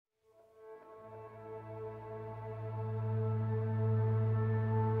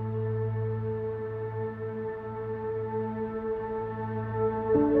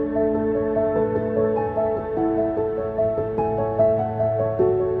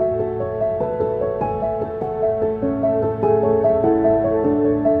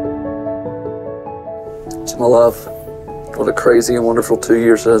To my love, what a crazy and wonderful 2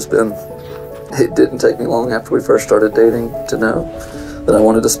 years it has been. It didn't take me long after we first started dating to know that I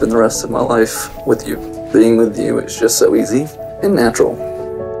wanted to spend the rest of my life with you. Being with you is just so easy and natural.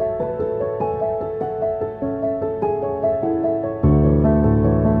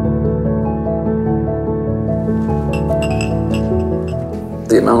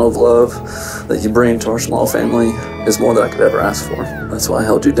 The amount of love that you bring to our small family is more than I could ever ask for. That's why I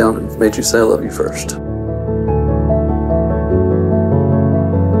held you down and made you say I love you first.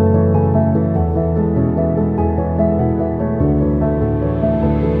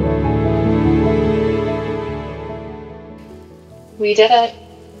 We did it.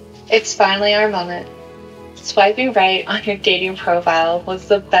 It's finally our moment. Swiping right on your dating profile was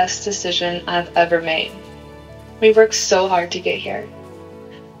the best decision I've ever made. We worked so hard to get here.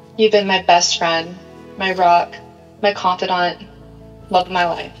 You've been my best friend, my rock, my confidant, love of my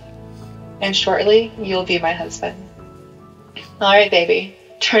life. And shortly, you'll be my husband. All right, baby,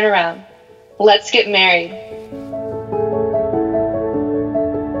 turn around. Let's get married.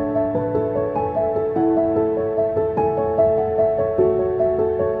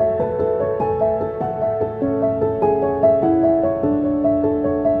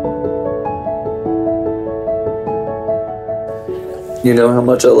 You know how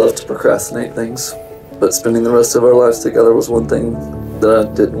much I love to procrastinate things, but spending the rest of our lives together was one thing that I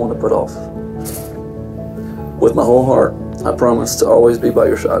didn't want to put off. With my whole heart, I promise to always be by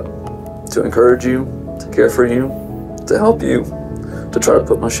your side, to encourage you, to care for you, to help you, to try to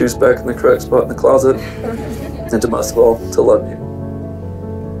put my shoes back in the correct spot in the closet, and to most of all, to love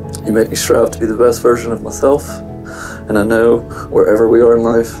you. You make me strive to be the best version of myself, and I know wherever we are in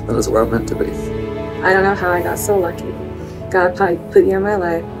life, that is where I'm meant to be. I don't know how I got so lucky. God probably put you in my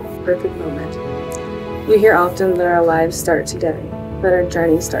life, perfect moment. You hear often that our lives start today, that our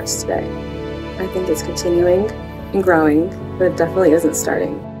journey starts today. I think it's continuing and growing, but it definitely isn't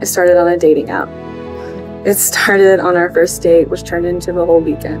starting. It started on a dating app. It started on our first date, which turned into the whole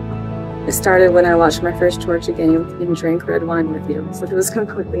weekend. It started when I watched my first Georgia game and drank red wine with you, which was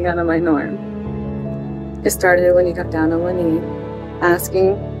completely out of my norm. It started when you got down on one knee,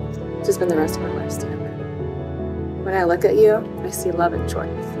 asking to spend the rest of our lives together. When I look at you, I see love and joy.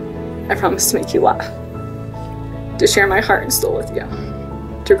 I promise to make you laugh, to share my heart and soul with you,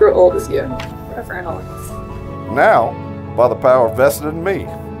 to grow old with you, forever and always. Now, by the power vested in me,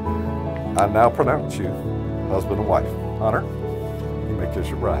 I now pronounce you husband and wife. Hunter, you may kiss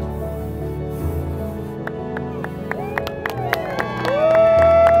your bride.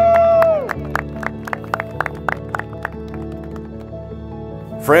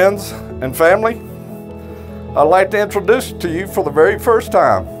 Friends and family, I'd like to introduce to you for the very first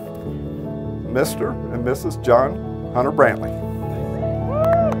time, Mr. and Mrs. John Hunter Brantley.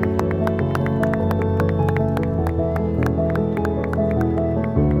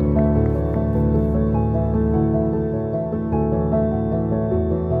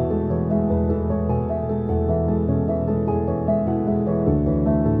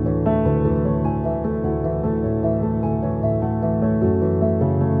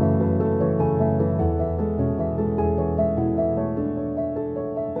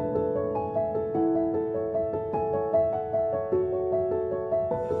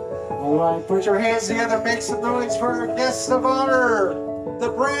 All right, put your hands together, make some noise for our guests of honor, the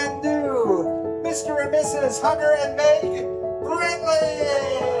brand new Mr. and Mrs. Hunter and Meg Hunter.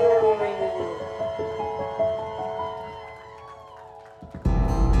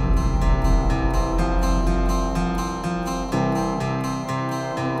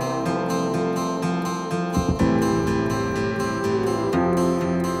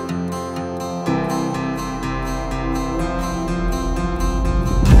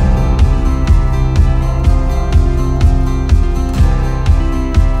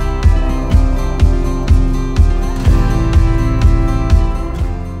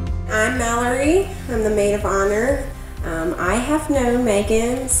 I'm the maid of honor. I have known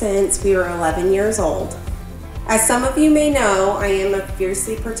Megan since we were 11 years old. As some of you may know, I am a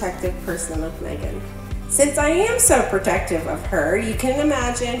fiercely protective person of Megan. Since I am so protective of her, you can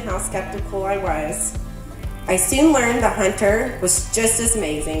imagine how skeptical I was. I soon learned that Hunter was just as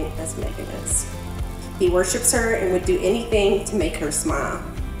amazing as Megan is. He worships her and would do anything to make her smile.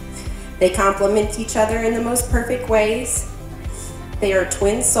 They complement each other in the most perfect ways. They are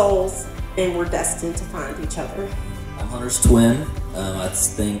twin souls and we're destined to find each other. I'm Hunter's twin. I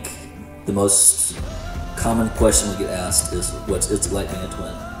think the most common question we get asked is what's it like being a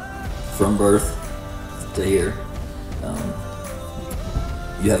twin? From birth to here,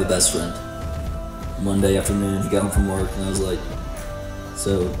 you have a best friend. Monday afternoon, he got home from work and I was like,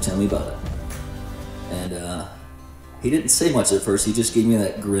 so tell me about it. And he didn't say much at first. He just gave me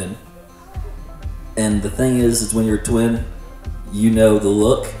that grin. And the thing is when you're a twin, you know the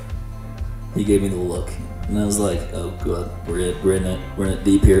look. He gave me the look, and I was like, "Oh, good, we're in it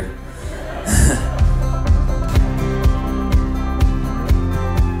deep here."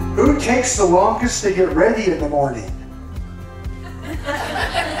 Who takes the longest to get ready in the morning?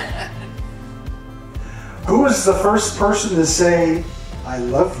 Who is the first person to say, "I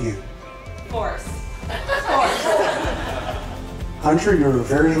love you"? Of course. Hunter, you're a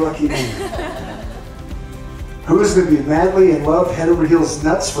very lucky man. Who is going to be madly in love, head over heels,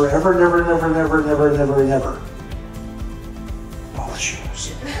 nuts forever, never, never, never, never, never, never? Ball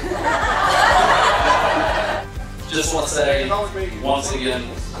shoes. Just want to say, once again,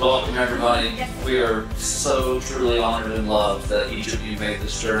 welcome everybody. We are so truly honored and loved that each of you made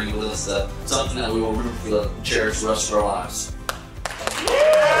this journey with us. Something that we will remember for the cherish the rest of our lives.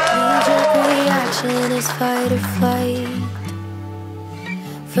 Knee-jerk reaction is fight or flight.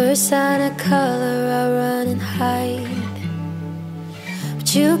 First sign of color, I run and hide.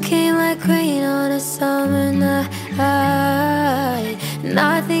 But you came like rain on a summer night, and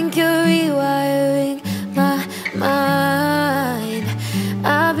I think you're rewiring my mind.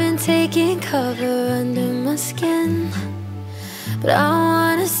 I've been taking cover under my skin, but I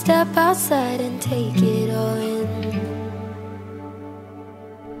wanna step outside and take it all in.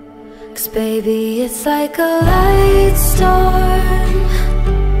 'Cause baby, it's like a light storm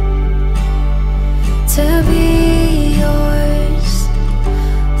to be yours.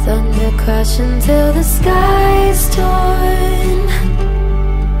 Thunder crashing till the sky's torn.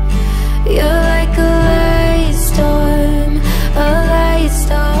 You're like a light storm, a light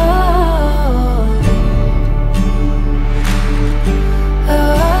storm. Oh,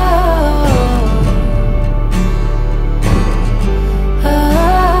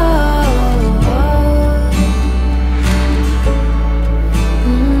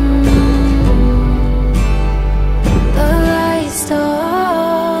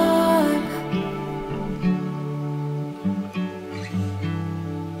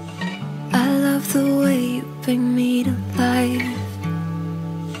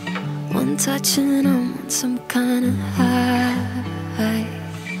 touching on some kind of high.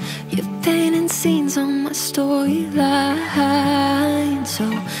 You're painting scenes on my storyline, so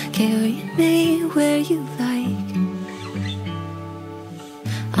carry me where you like.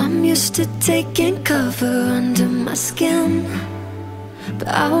 I'm used to taking cover under my skin, but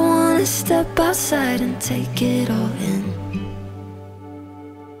I wanna step outside and take it all in.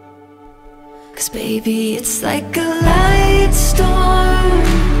 'Cause baby, it's like a light storm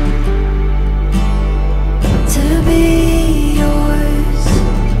to be yours,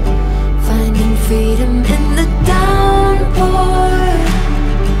 finding freedom in the downpour.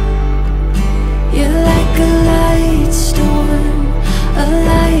 You're like a light storm, a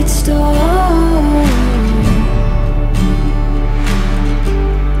light storm.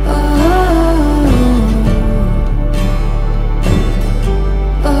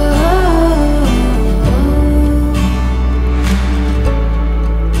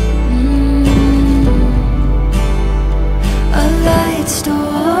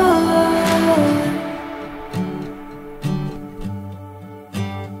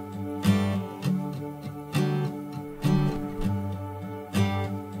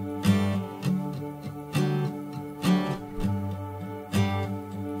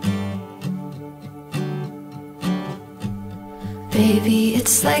 Baby,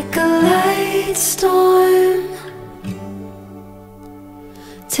 it's like a light storm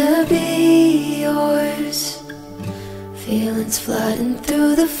to be yours. Feelings flooding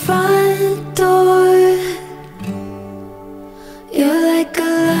through the front door. You're like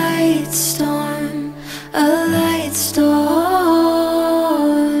a light storm, a light